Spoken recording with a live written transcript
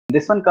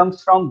This one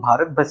comes from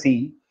Bharat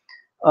Bhasin,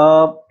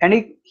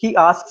 and he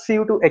asks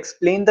you to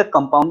explain the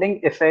compounding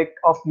effect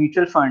of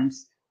mutual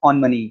funds on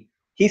money.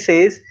 He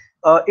says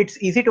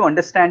it's easy to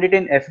understand it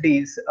in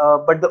FDs,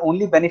 but the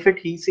only benefit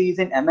he sees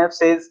in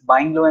MFs is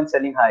buying low and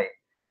selling high.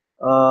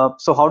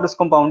 So how does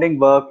compounding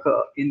work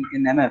in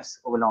MFs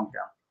over long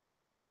term?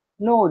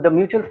 No, the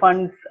mutual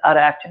funds are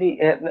actually,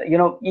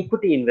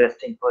 equity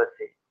investing per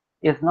se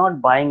is not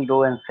buying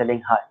low and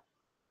selling high.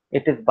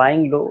 It is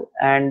buying low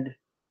and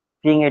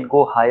seeing it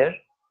go higher,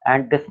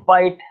 and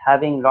despite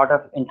having a lot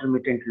of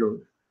intermittent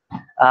lows.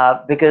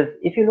 Because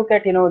if you look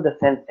at, the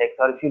Sensex,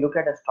 or if you look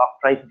at a stock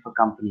price of a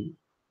company,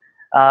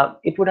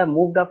 it would have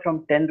moved up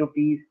from 10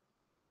 rupees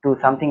to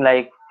something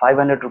like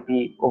 500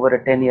 rupee over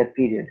a 10-year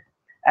period.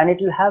 And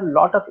it will have a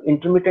lot of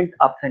intermittent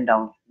ups and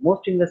downs.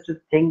 Most investors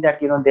think that,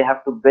 they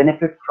have to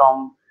benefit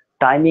from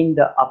timing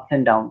the ups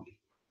and downs.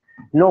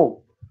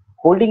 No,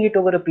 holding it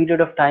over a period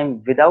of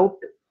time without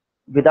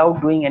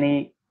doing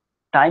any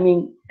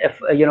timing,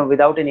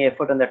 without any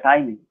effort on the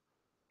timing,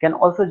 can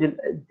also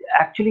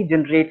actually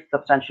generate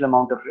substantial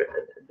amount of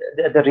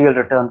the real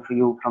return for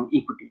you from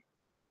equity.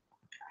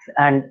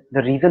 And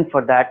the reason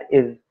for that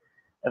is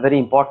very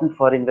important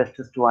for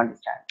investors to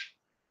understand.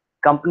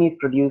 Companies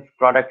produce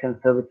products and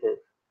services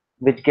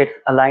which gets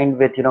aligned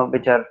with,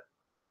 which are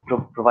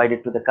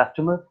provided to the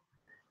customers.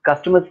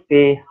 Customers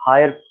pay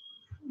higher,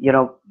 you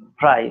know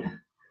price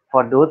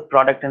for those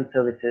products and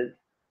services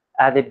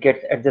as it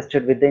gets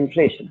adjusted with the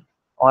inflation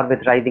or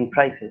with rising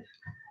prices.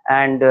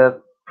 And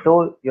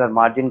so your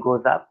margin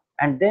goes up,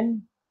 and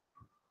then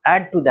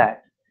add to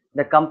that,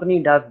 the company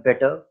does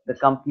better, the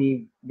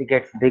company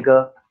gets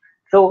bigger.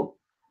 So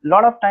a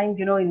lot of times,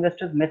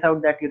 investors miss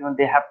out that,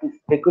 they have to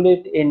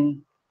speculate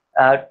in,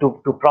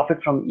 to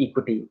profit from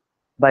equity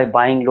by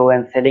buying low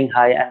and selling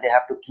high, and they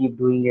have to keep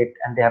doing it,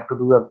 and they have to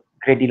do a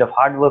great deal of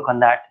hard work on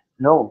that.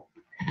 No,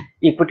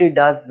 equity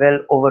does well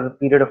over a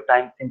period of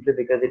time simply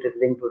because it is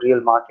linked to real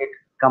market.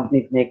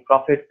 Companies make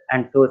profits,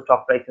 and so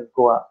stock prices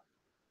go up.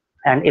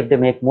 And if they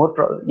make more,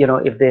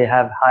 if they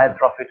have higher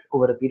profits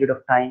over a period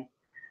of time,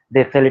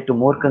 they sell it to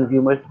more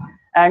consumers.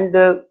 And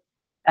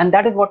and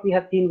that is what we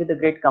have seen with the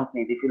great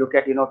companies. If you look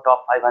at,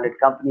 top 500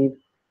 companies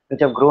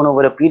which have grown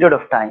over a period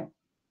of time,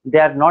 they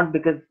are not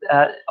because,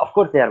 of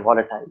course, they are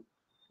volatile,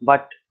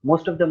 but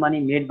most of the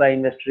money made by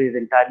investors is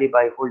entirely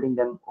by holding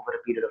them over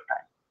a period of time.